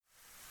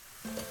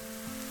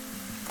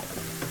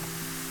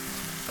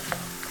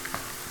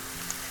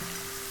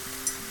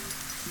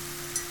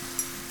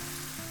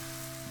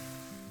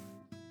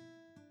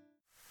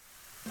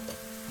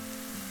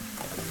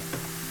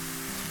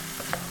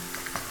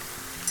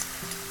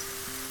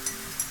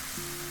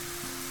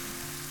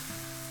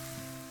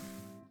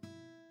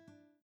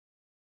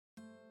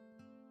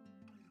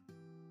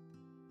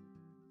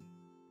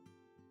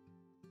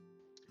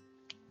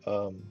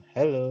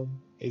Hello,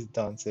 it's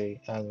Dante,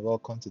 and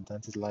welcome to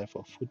Dante's Life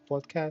of Food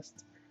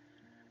podcast.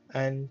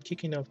 And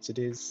kicking off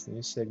today's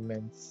new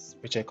segment,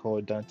 which I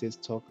call Dante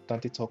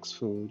Talks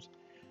Food,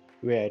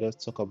 where I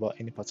just talk about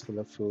any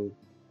particular food,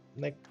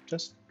 like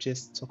just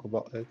talk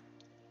about it.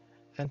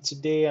 And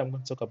today I'm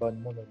going to talk about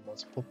one of the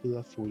most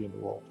popular food in the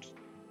world.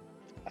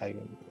 I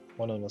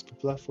One of the most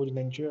popular food in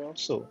Nigeria.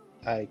 Also,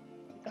 I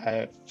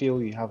I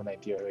feel you have an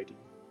idea already,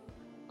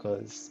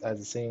 because as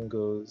the saying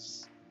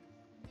goes,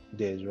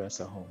 there's rice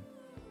at home.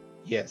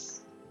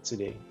 Yes,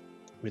 today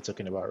we're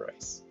talking about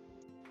rice.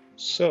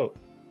 So,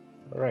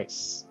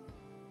 rice.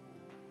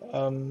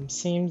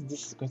 Seems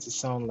this is going to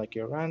sound like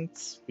a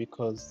rant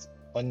because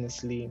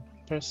honestly,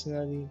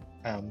 personally,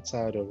 I'm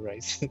tired of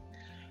rice.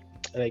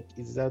 Like,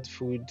 is that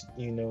food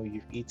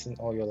you've eaten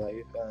all your life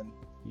and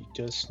you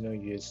just know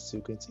you're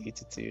still going to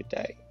eat it till you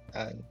die?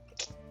 And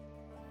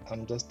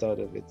I'm just tired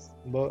of it.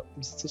 But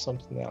it's still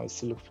something that I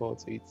still look forward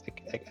to eat.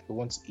 Like, I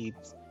want to eat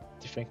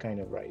different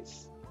kind of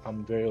rice.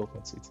 I'm very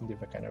open to eating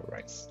different kind of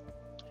rice.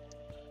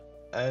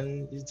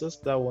 And it's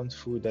just that one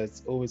food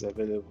that's always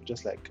available,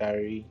 just like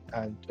Gary.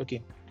 And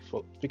okay,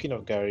 for speaking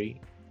of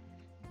Gary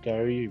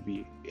will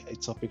be a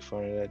topic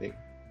for another day.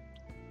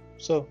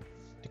 So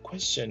the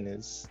question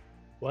is,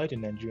 why do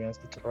Nigerians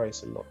eat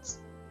rice a lot?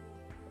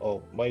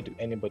 Or why do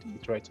anybody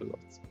eat rice a lot?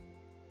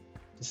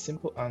 The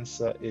simple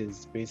answer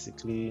is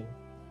basically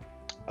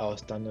our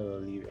standard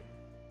of living.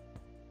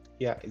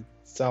 Yeah, it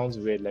sounds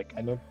weird. Like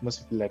I know most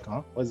people like,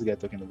 huh? What's the guy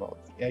talking about?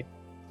 Yeah,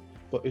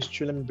 but it's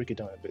true. Let me break it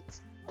down a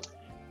bit.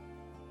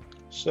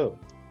 So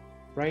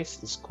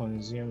rice is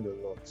consumed a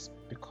lot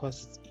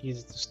because it's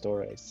easy to store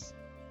rice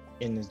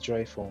in its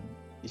dry form.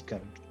 You can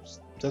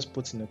just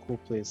put in a cool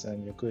place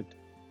and you're good.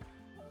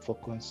 For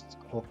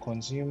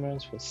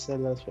consumers, for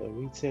sellers, for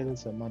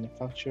retailers, for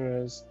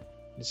manufacturers,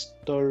 the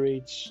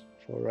storage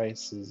for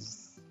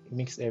rice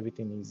makes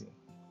everything easy.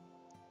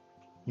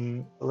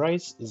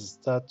 Rice is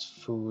that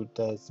food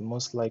that's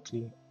most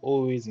likely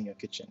always in your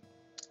kitchen.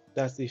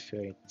 That's if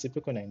you're a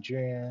typical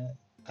Nigerian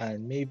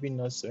and maybe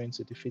not so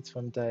into the fit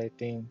from diet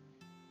thing.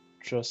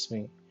 Trust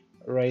me,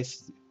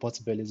 rice is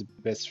Portobello's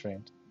best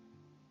friend.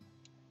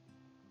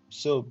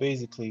 So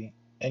basically,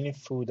 any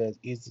food that's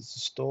easy to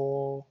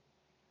store,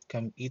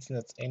 can be eaten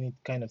at any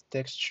kind of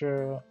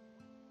texture,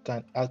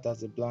 can act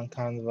as a blank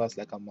canvas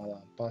like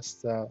amala and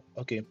pasta.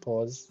 Okay,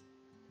 pause.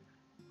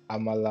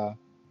 Amala,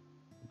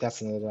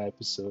 that's another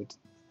episode.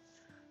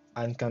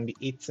 And can be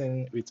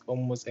eaten with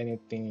almost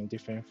anything in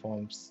different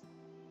forms.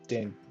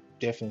 Then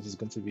definitely is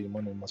going to be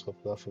one of the most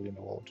popular food in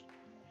the world.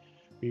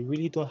 We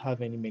really don't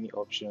have any many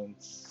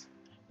options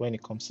when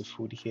it comes to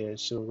food here,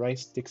 so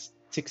rice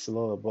ticks a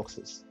lot of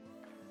boxes.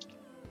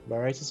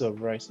 Varieties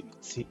of rice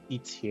you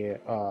eat here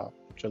are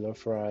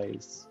jollof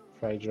rice,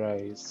 fried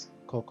rice,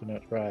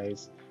 coconut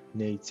rice,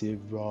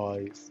 native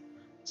rice,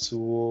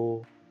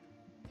 tuwo,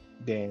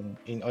 then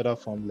in other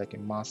form like a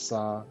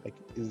masa, like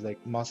it's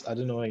like masa. I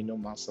don't know why you know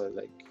masa,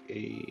 like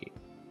a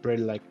bread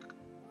like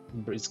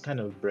it's kind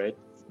of bread,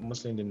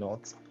 mostly in the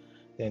north.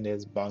 Then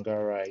there's banga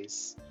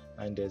rice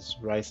and there's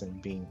rice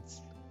and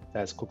beans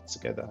that's cooked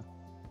together.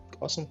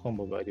 Awesome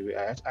combo, by the way.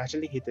 I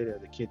actually hated it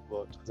as a kid,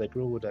 but as I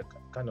grew older,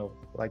 I kind of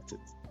liked it.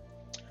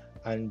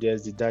 And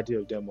there's the daddy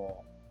of them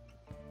all,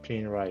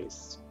 plain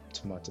rice,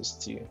 tomato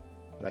stew.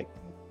 Like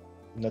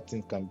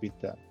nothing can beat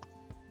that.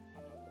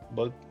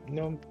 But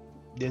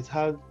there's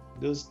how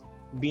those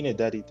being a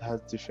daddy, it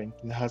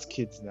has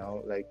kids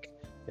now. Like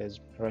there's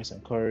rice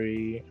and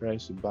curry,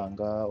 rice with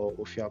banga or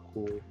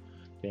ofiako,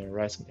 then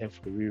rice and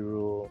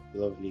eforiro,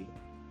 lovely.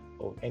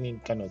 Or any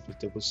kind of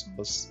vegetable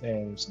sauce.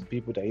 And some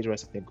people that eat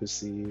rice and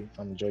egusi,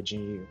 I'm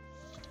judging you.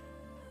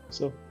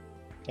 So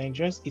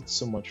Nigerians eat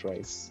so much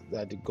rice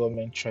that the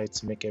government tried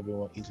to make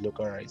everyone eat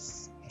local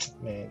rice.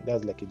 Man,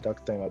 that's like a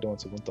dark time. I don't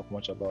want to even talk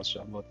much about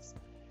sha, but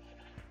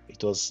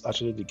it was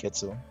actually the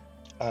ghetto.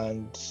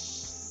 And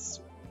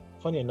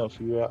funny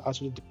enough, we were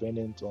actually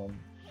dependent on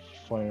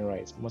foreign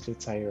rice, mostly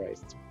Thai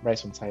rice,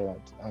 rice from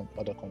Thailand and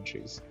other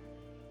countries.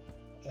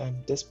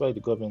 And despite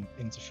the government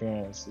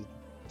interference, it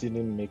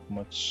didn't make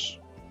much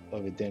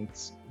of a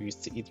dent. We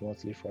used to eat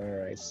mostly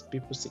foreign rice.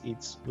 People used to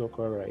eat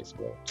local rice,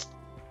 but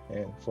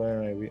and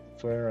foreign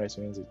rice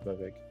wins it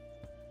perfect.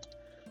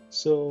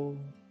 So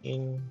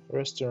in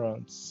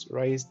restaurants,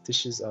 rice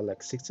dishes are like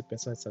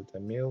 60% of the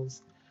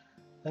meals.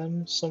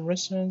 Some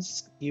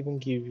restaurants even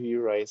give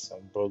you rice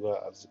and burger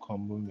as a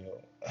combo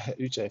meal,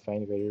 which I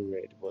find very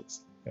weird. But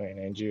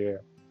in Nigeria,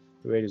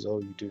 red is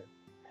all you do.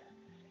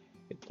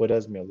 It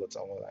bothers me a lot.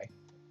 I won't lie.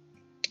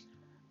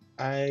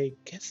 I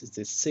guess it's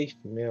a safe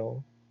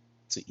meal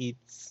to eat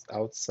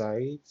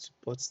outside,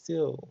 but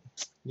still,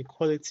 the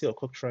quality of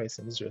cooked rice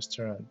in these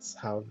restaurants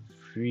have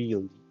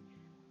really,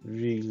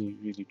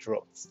 really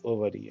dropped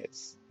over the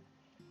years.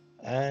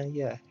 And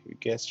yeah, you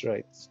guessed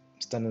right.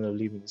 Standard of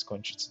living in this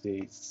country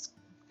today is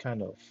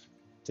kind of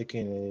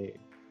taking a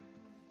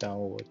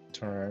downward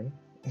turn.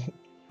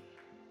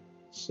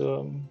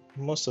 So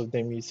most of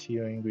them use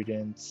fewer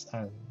ingredients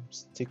and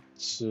stick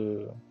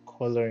to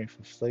coloring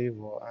for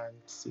flavor, and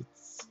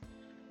it's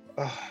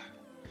uh,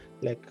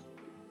 like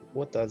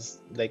what does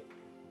like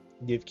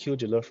they've killed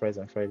jollof rice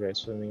and fried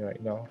rice for me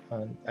right now,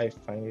 and I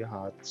find it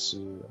hard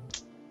to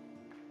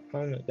I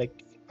don't know,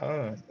 like I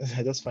don't know,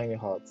 I just find it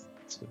hard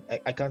to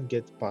I can't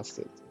get past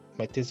it.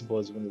 My taste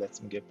buds won't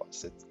let me get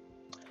past it.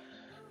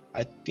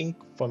 I think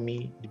for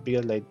me the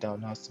bigger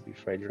letdown has to be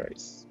fried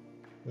rice.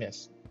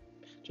 Yes,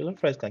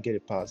 jollof rice can get a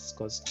pass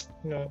because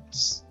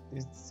it's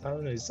I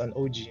don't know, it's an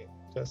OG.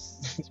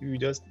 Just you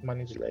just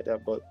manage it like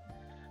that, but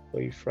for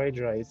you fried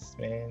rice,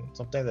 man,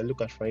 sometimes I look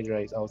at fried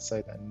rice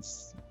outside and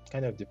it's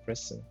kind of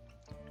depressing.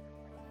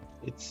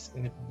 It's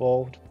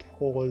involved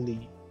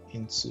poorly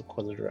into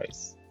colored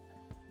rice,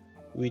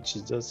 which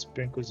is just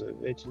sprinkles of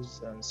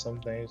veggies and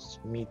sometimes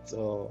meat,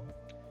 or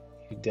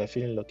if they're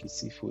feeling lucky,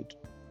 seafood.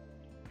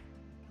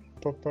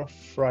 Proper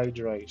fried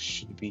rice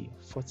should be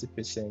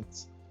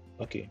 40%.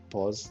 Okay,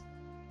 pause.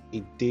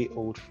 A day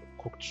old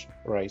cooked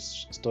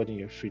rice stored in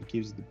your fridge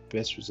gives the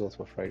best result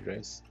for fried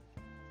rice.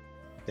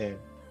 Then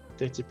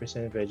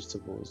 30%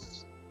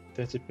 vegetables,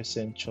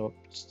 30%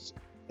 chopped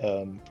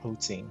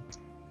protein.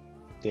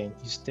 Then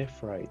you stir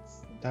fry it.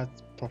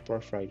 That's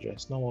proper fried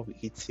rice, not what we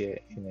eat here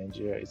in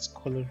Nigeria. It's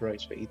colored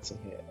rice we're eating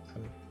here,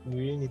 and we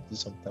really need to do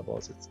something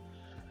about it.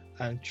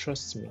 And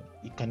trust me,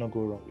 you cannot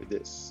go wrong with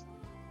this.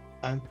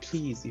 And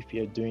please, if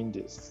you're doing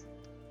this,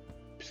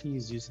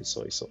 please use the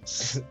soy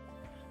sauce,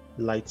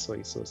 light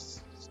soy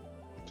sauce.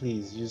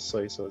 Please use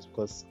soy sauce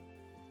because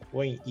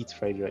when you eat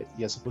fried rice,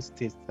 you're supposed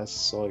to taste that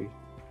soy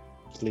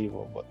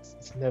flavor, but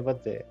it's never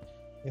there.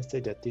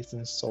 Instead, you're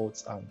tasting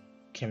salt and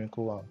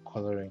chemical and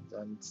coloring,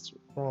 and it's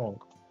wrong.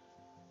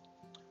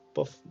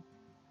 But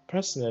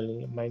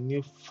personally, my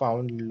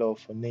newfound love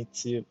for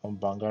native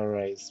Banga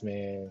rice,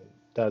 man,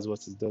 that's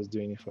what it does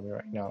doing it for me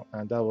right now,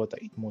 and that's what I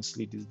eat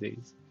mostly these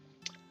days.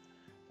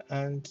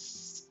 And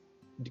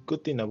the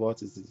good thing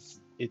about it is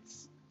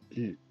it's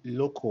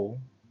local,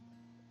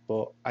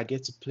 but I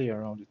get to play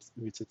around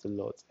with it a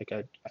lot. Like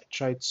I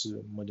try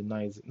to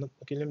modernize it. Not,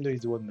 okay, let me not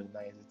use the word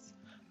modernize it.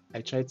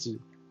 I try to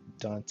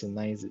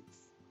Dantenize it.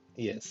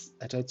 Yes,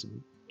 I try to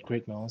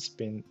create my own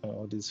spin on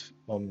all these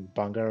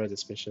bangaras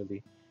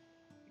especially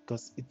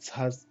because it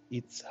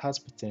has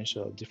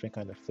potential, different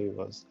kind of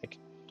flavors. Like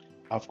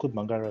I've cooked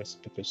bangara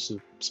pepper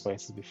soup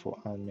spices before,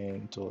 and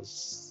man, it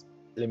was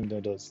let me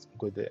know just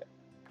go there.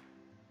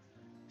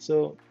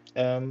 So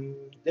let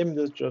me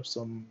just drop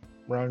some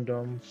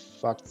random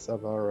facts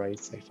about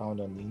rice I found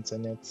on the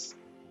internet.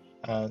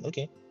 And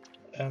okay,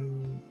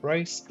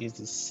 rice is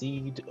the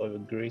seed of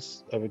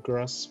a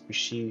grass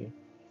species.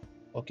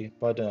 Okay,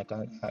 pardon, I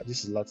can't.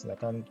 This is Latin. I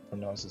can't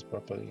pronounce this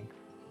properly.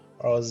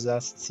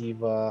 Rosa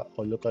sativa,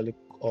 or locally,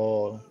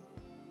 or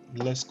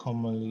less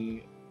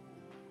commonly,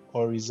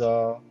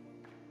 Oryza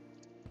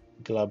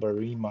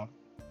glaberrima.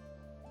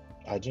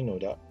 I didn't know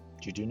that.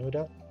 Did you know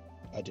that?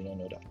 I did not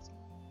know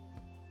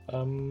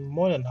that.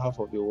 More than half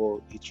of the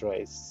world eat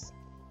rice,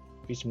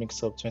 which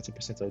makes up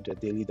 20% of their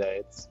daily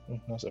diet.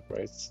 Not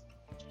surprised.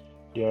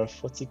 There are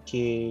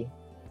 40k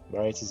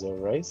varieties of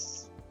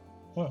rice.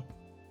 Huh,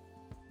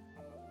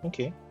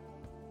 okay.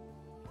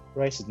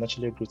 Rice is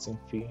naturally gluten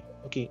free.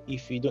 Okay,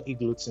 if you don't eat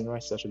gluten,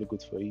 rice is actually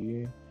good for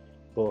you.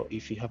 But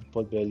if you have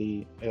pot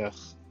belly, ugh.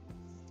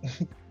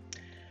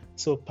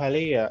 So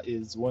paella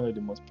is one of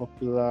the most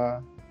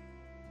popular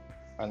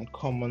and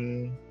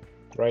common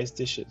rice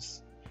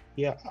dishes.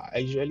 Yeah,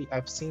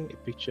 I've seen a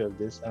picture of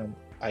this, and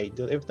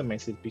every time I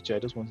see the picture, I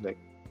just want to like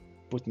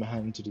put my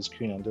hand into the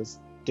screen and just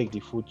take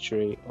the food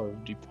tray of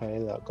the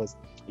paella because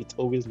it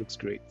always looks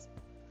great.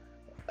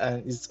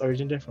 And it's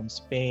originated from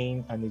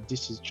Spain, and the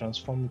dish is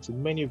transformed into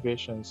many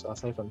versions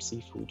aside from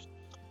seafood.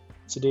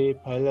 Today,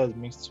 paella is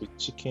mixed with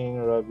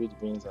chicken, rabbit,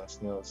 beans, and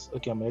snails.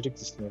 Okay, I'm allergic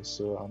to snails,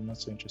 so I'm not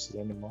so interested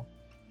anymore.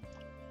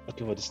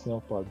 Okay, for the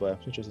snail part, but I'm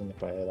interested in the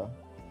paella.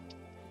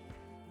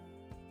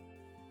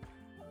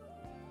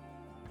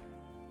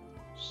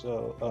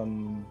 So,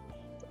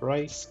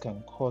 rice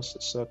can cause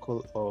a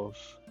circle of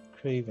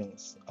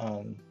cravings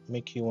and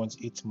make you want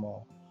to eat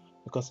more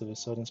because of a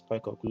sudden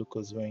spike of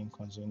glucose when you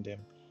consume them.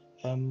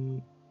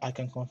 Um, I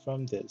can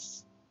confirm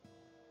this,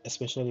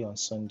 especially on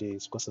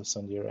Sundays because of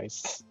Sunday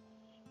rice.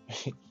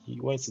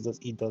 You want to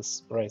just eat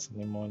those rice in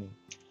the morning.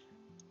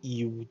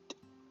 You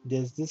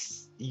there's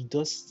this you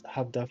just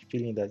have that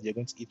feeling that you're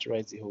going to eat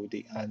rice the whole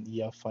day and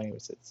you're fine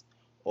with it,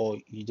 or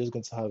you're just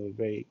going to have a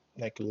very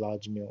like a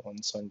large meal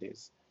on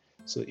Sundays.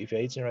 So if you're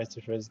eating rice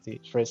the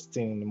first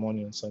thing in the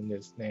morning on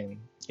Sundays,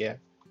 then yeah,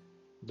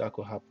 that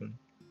could happen.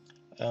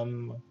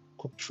 um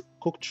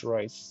cooked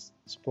rice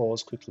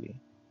spoils quickly.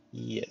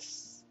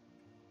 Yes,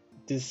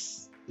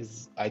 this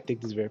is I take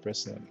this very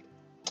personally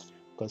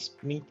because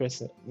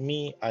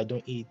me, I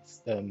don't eat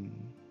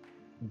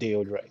day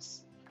old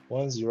rice.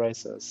 Once the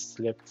rice has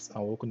slept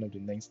and woken up the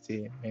next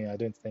day, man, I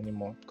don't eat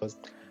anymore because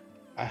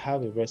I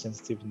have a very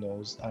sensitive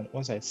nose, and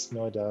once I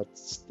smell that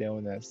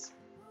staleness,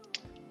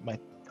 my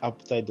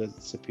appetite just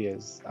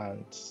disappears,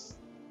 and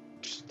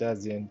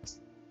that's the end.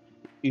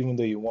 Even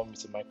though you want me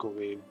to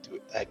microwave,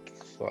 like,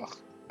 ugh,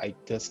 I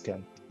just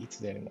can't eat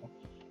it anymore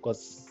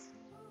because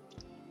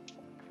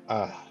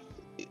ah,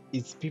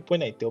 It's people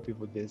when I tell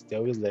people this, they're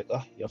always like,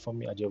 "Ah, you're from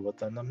me,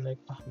 Ajabota," and I'm like,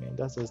 "Ah, man,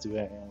 that's just the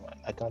way I am.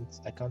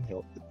 I can't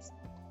help it."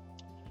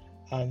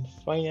 And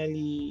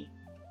finally,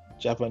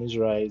 Japanese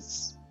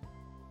rice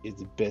is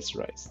the best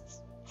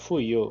rice.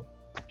 Fuyo.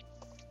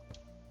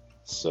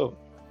 So,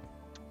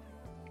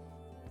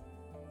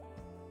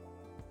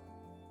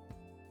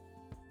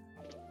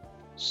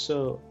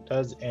 so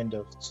that's the end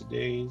of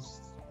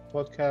today's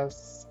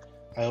podcast.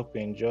 I hope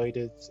you enjoyed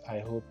it. I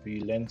hope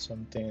you learned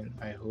something.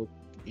 I hope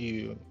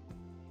you,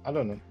 I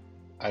don't know.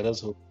 I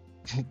just hope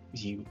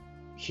you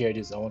hear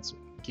this. I want to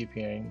keep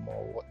hearing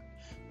more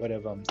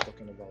whatever I'm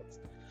talking about.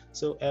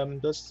 So,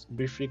 just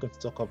briefly going to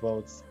talk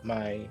about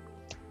my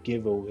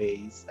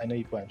giveaways. I know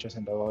people are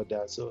interested about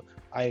that. So,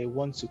 I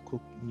want to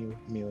cook new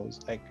meals.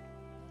 Like,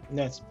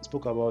 I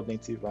spoke about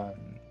native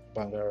and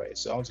banga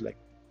rice. So, I want to like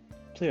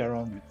play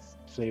around with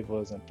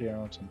flavors and play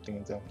around with some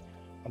things.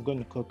 I'm going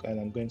to cook and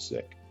I'm going to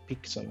like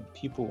pick some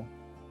people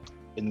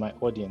in my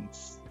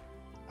audience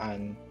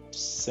and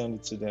send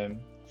it to them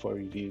for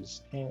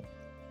reviews. Yeah,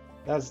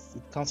 that's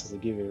it counts as a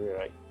giveaway,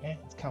 right? Yeah,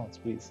 it counts,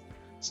 please.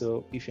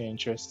 So if you're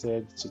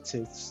interested to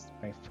taste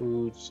my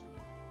food,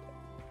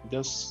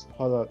 just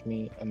holler at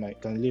me and I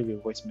can leave a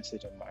voice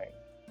message on my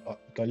you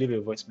can leave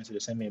a voice message or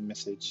send me a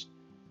message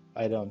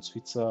either on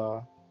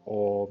Twitter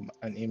or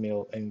an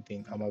email,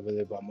 anything. I'm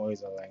available. I'm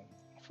always online,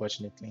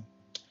 unfortunately.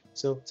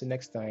 So till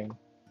next time,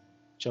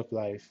 chop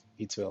life,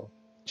 eat well.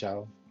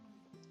 Ciao.